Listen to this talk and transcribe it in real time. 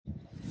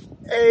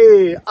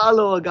Hey,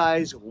 aloha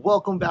guys,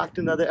 welcome back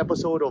to another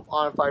episode of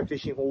On Fire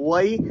Fishing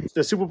Hawaii.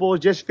 The Super Bowl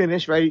just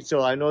finished, right?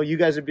 So I know you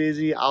guys are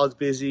busy, I was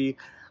busy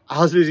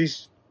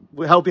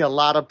helping a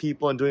lot of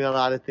people and doing a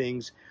lot of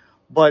things,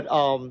 but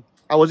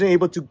I wasn't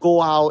able to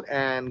go out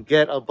and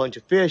get a bunch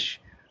of fish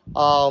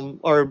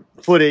or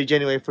footage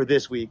anyway for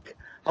this week.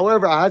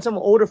 However, I had some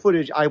older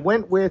footage. I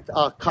went with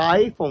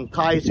Kai from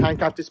Kai's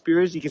Handcrafted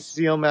Spears. You can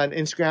see him on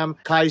Instagram,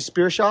 Kai's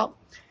Spear Shop.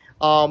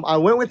 I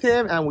went with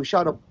him and we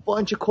shot a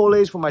bunch of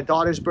collays for my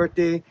daughter's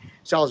birthday.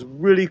 So it was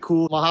really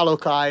cool. Mahalo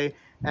Kai.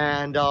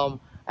 And I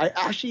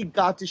actually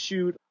got to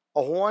shoot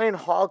a Hawaiian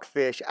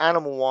hogfish,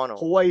 Anamoano.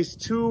 Hawaii's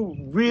two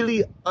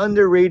really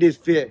underrated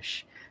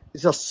fish.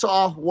 It's a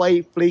soft,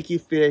 white, flaky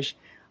fish.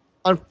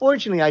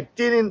 Unfortunately,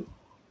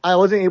 I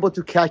wasn't able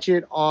to catch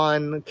it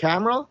on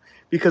camera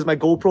because my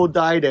GoPro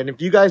died. And if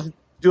you guys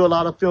do a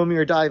lot of filming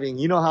or diving,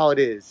 you know how it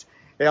is.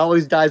 It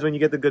always dies when you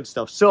get the good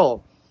stuff.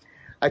 So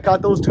I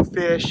caught those two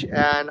fish,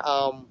 and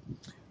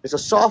it's a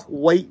soft,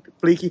 white,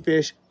 flaky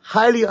fish,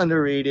 highly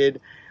underrated,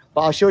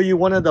 but I'll show you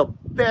one of the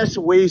best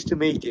ways to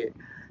make it.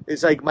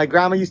 It's like my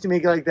grandma used to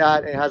make it like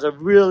that, and it has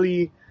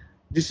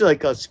this is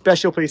like a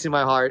special place in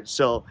my heart.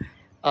 So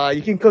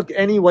you can cook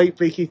any white,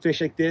 flaky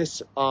fish like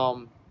this.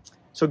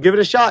 So give it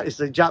a shot. It's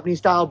the Japanese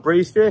style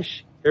braised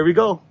fish. Here we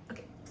go.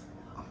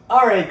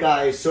 All right,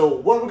 guys, so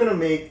what we're gonna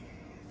make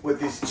with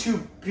these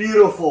two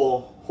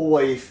beautiful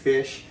Hawaii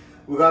fish.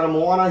 We got a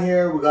moana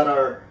here, we got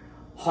our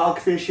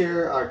hogfish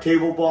here, our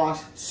table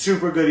boss.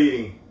 Super good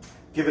eating.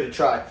 Give it a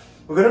try.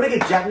 We're gonna make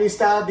it Japanese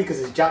style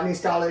because it's Japanese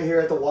style here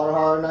at the water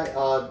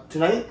harbor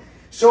tonight.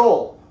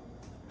 So,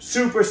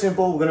 super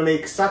simple. We're gonna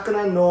make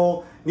sakana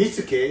no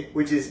nitsuke,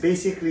 which is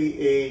basically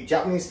a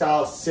Japanese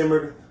style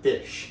simmered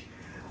fish.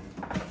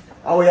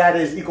 All we add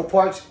is equal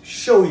parts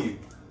shoyu,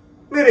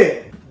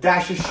 mirin,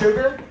 dash of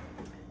sugar,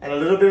 and a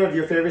little bit of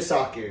your favorite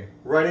sake.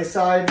 Right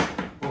inside,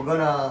 we're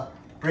gonna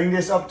bring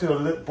this up to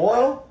a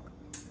boil,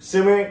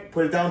 simmer it,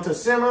 put it down to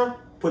simmer,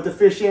 put the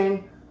fish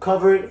in,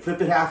 cover it, flip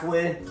it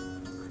halfway,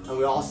 and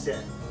we're all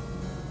set.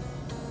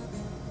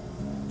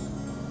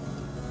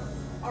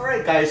 All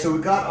right, guys, so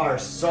we got our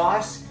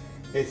sauce.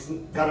 It's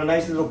got a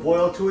nice little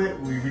boil to it.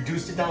 We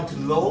reduced it down to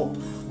low.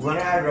 We're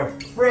gonna add our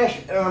fresh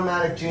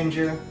aromatic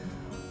ginger,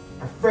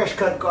 our fresh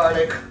cut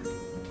garlic.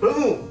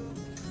 Boom!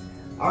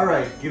 All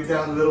right, give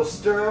that a little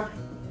stir.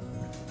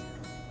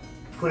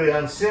 Put it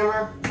on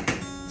simmer.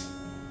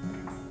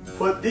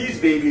 Put these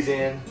babies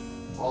in.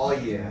 Oh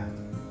yeah.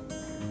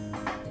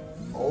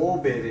 Oh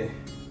baby.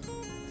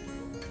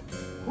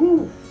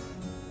 Woo.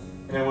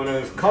 And then we're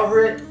gonna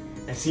cover it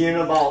and see in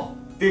about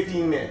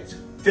 15 minutes.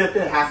 Flip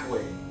it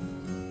halfway.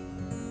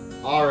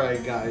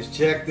 Alright guys,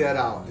 check that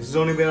out. This has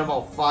only been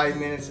about 5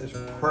 minutes. It's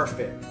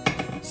perfect.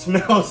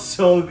 Smells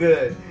so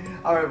good.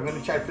 Alright, we're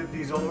gonna try to flip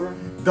these over.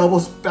 Double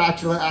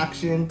spatula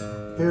action.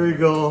 Here we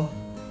go.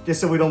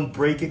 Just so we don't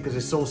break it because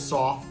it's so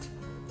soft.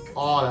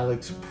 Oh, that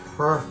looks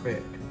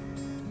perfect.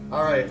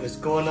 All right, let's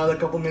go another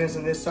couple minutes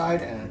on this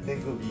side, and I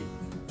think we'll be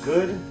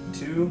good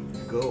to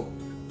go.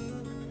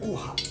 Ooh.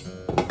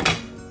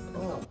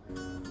 Oh.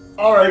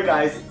 All right,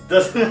 guys,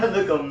 doesn't that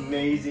look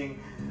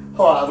amazing?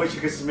 Oh, I wish you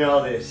could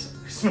smell this.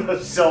 It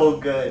smells so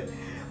good.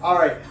 All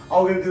right,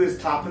 all we're gonna do is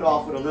top it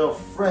off with a little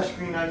fresh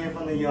green onion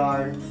from the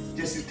yard,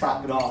 just to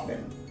top it off,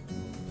 and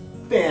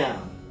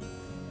bam.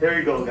 Here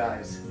we go,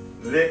 guys.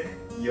 Lick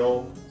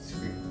yo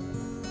scream.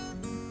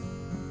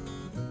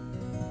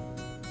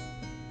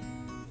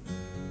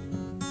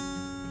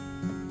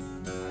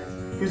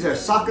 Here's our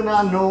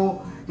sakana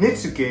no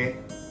nitsuke,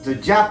 the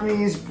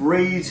Japanese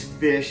braised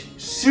fish,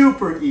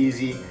 super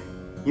easy.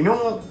 You know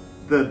what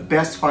the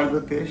best part of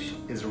the fish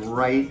is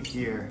right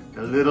here,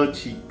 the little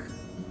cheek.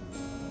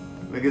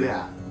 Look at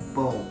that,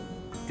 boom.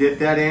 Dip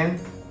that in,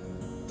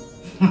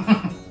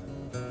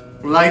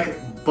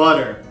 like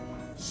butter.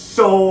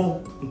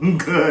 So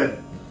good.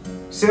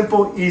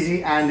 Simple,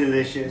 easy, and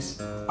delicious.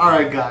 All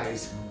right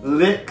guys,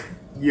 lick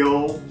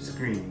yo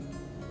scream.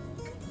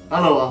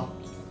 Aloha.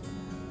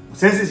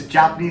 Since it's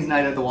Japanese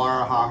night at the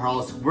water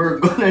house, we're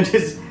gonna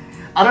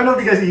I don't know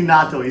if you guys eat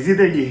natto. It's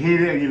either you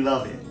hate it or you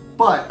love it.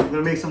 But we're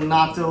gonna make some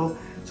natto.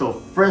 So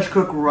fresh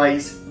cooked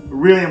rice,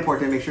 really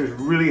important, make sure it's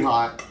really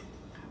hot.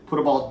 Put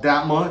about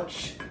that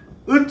much.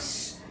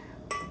 Oops.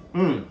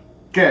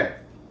 Okay.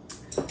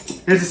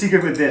 Here's the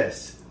secret with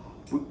this.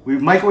 We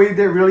microwaved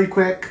it really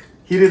quick,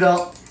 heat it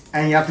up,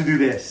 and you have to do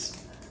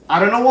this. I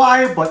don't know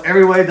why, but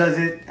everybody does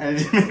it, and it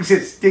just makes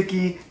it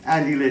sticky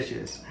and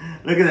delicious.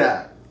 Look at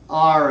that.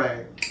 All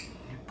right.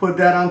 Put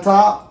that on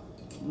top.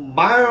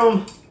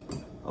 Bam.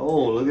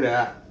 Oh, look at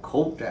that.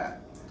 Coat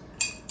that.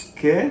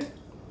 Okay.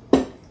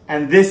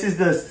 And this is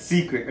the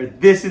secret, or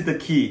this is the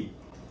key,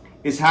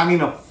 is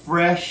having a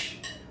fresh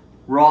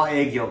raw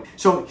egg yolk.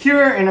 So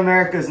here in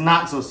America is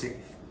not so safe.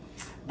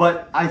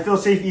 But I feel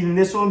safe eating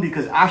this one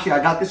because actually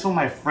I got this from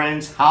my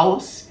friend's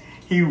house.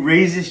 He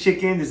raises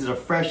chicken. This is a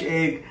fresh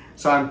egg,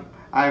 so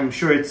I'm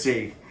sure it's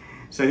safe.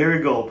 So here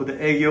we go. Put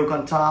the egg yolk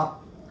on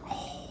top.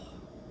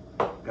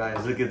 Oh,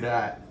 guys, look at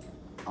that.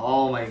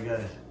 Oh my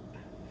god.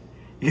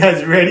 You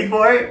guys ready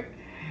for it?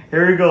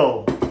 Here we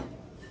go.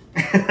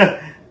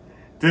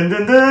 Dun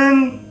dun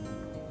dun!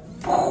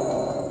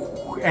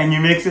 And you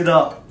mix it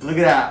up. Look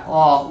at that.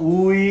 Oh,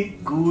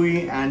 ooey,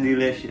 gooey, and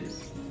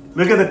delicious.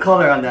 Look at the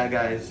color on that,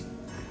 guys.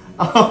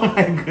 Oh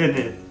my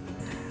goodness.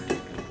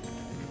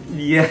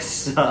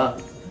 Yes,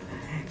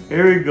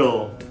 here we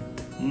go.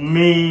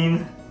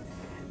 Mean.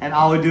 And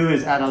all we do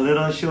is add a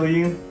little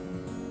shoyu.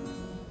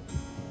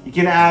 You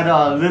can add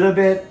a little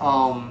bit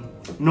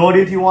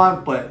nori if you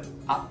want, but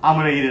I'm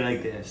gonna eat it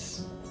like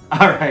this.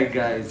 Alright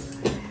guys,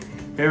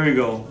 here we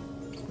go.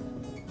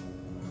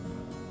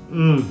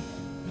 Mmm.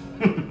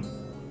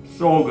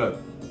 So good.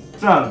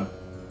 So,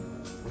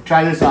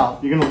 try this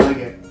out. You're gonna like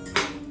it.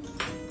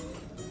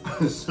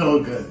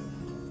 So good.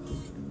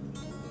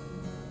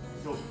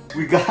 So,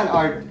 we got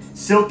our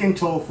silken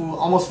tofu.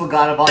 Almost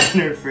forgot about it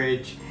in our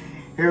fridge.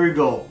 Here we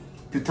go.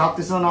 To top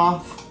this one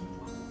off,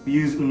 we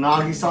use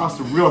unagi sauce,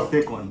 the real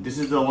thick one. This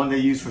is the one they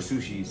use for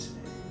sushis.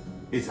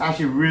 It's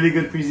actually really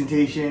good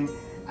presentation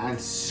and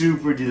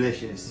super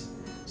delicious.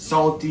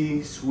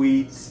 Salty,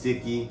 sweet,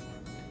 sticky,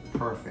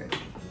 perfect.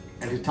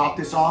 And to top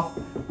this off,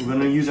 we're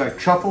gonna use our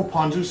truffle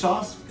ponzu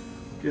sauce,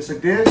 just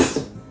like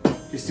this,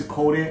 just to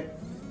coat it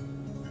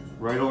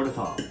right over the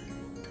top.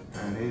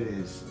 And it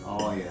is,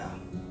 oh yeah.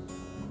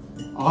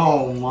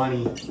 Oh,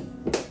 money.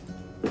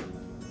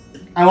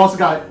 I also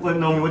got, what,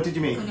 Nomi, what did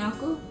you make?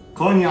 Konyaku.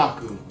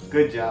 Konyaku.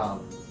 Good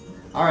job.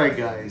 Alright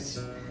guys,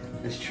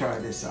 let's try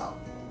this out.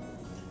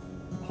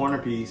 Corner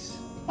piece.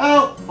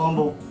 Oh,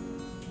 fumble.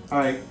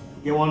 Alright,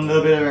 get one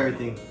little bit of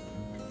everything.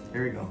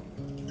 Here we go.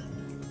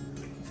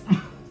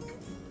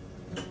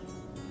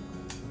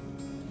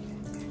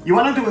 You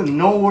want to do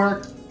no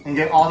work and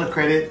get all the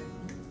credit?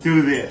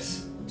 Do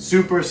this.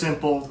 Super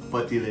simple,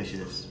 but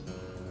delicious.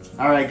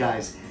 Alright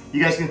guys,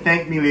 you guys can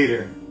thank me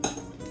later.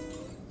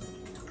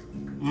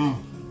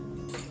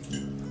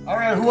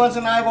 Alright, who wants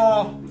an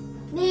eyeball?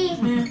 Me.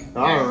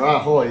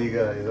 Alright, hold on you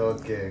guys,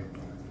 okay.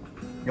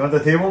 You want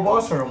the table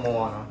boss or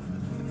Moana?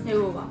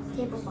 Table boss.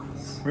 Table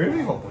boss.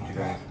 Really? I'll put you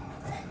guys.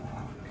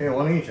 Okay,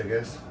 one each I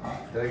guess.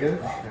 Did I get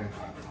it? Okay.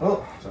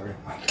 Oh, sorry.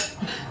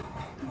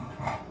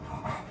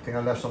 I think I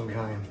left some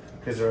behind.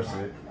 Here's the rest of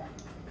it.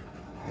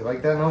 You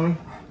like that, Nomi?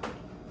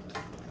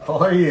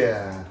 Oh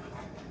yeah.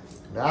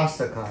 That's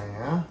the kind,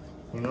 huh?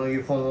 You know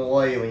you're from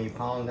Hawaii when you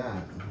pound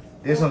that.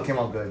 This one came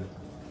out good.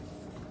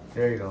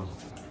 There you go.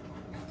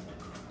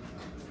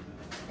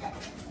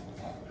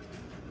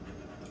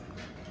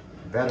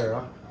 Better,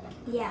 huh?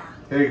 Yeah.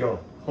 There you go.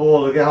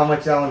 Oh, look at how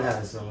much that one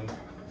has.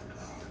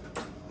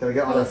 Did I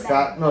get all the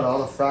fat? No, all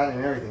the fat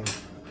and everything.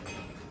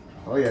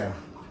 Oh yeah.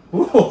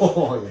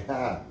 Oh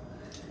yeah.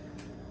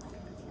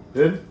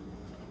 Good?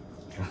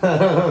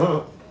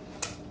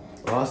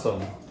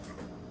 Awesome.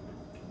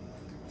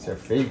 It's your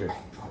favorite.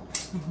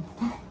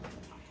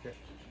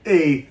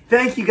 Hey,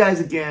 thank you guys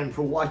again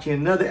for watching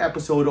another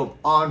episode of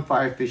On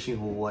Fire Fishing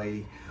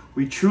Hawaii.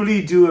 We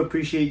truly do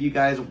appreciate you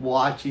guys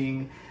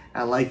watching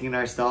and liking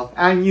our stuff.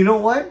 And you know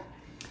what?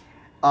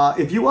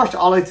 If you watched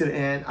all the way to the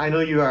end, I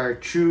know you are a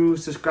true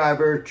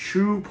subscriber,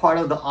 true part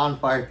of the On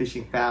Fire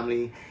Fishing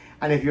family.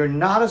 And if you're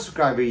not a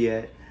subscriber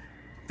yet,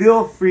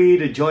 feel free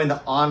to join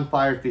the On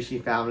Fire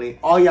Fishing family.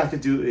 All you have to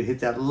do is hit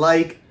that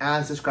like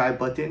and subscribe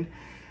button.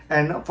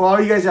 And for all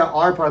you guys that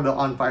are part of the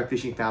On Fire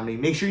Fishing family,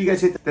 make sure you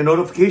guys hit the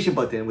notification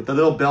button with the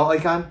little bell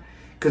icon,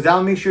 because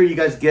that'll make sure you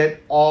guys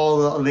get all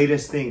the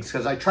latest things.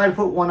 Because I try to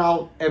put one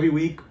out every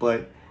week,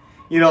 but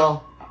you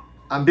know,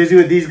 I'm busy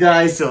with these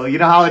guys, so you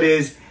know how it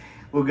is.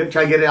 We're gonna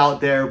try to get it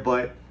out there.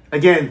 But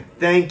again,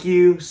 thank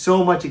you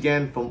so much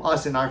again from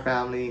us and our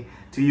family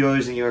to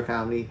yours and your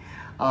family.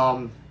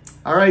 All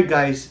right,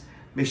 guys.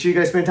 Make sure you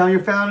guys spend time with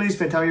your family,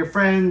 spend time with your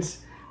friends.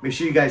 Make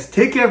sure you guys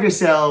take care of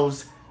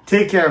yourselves,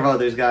 take care of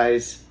others,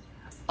 guys.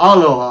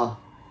 Aloha.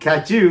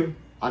 Catch you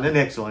on the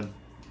next one.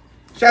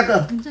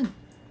 Shaka.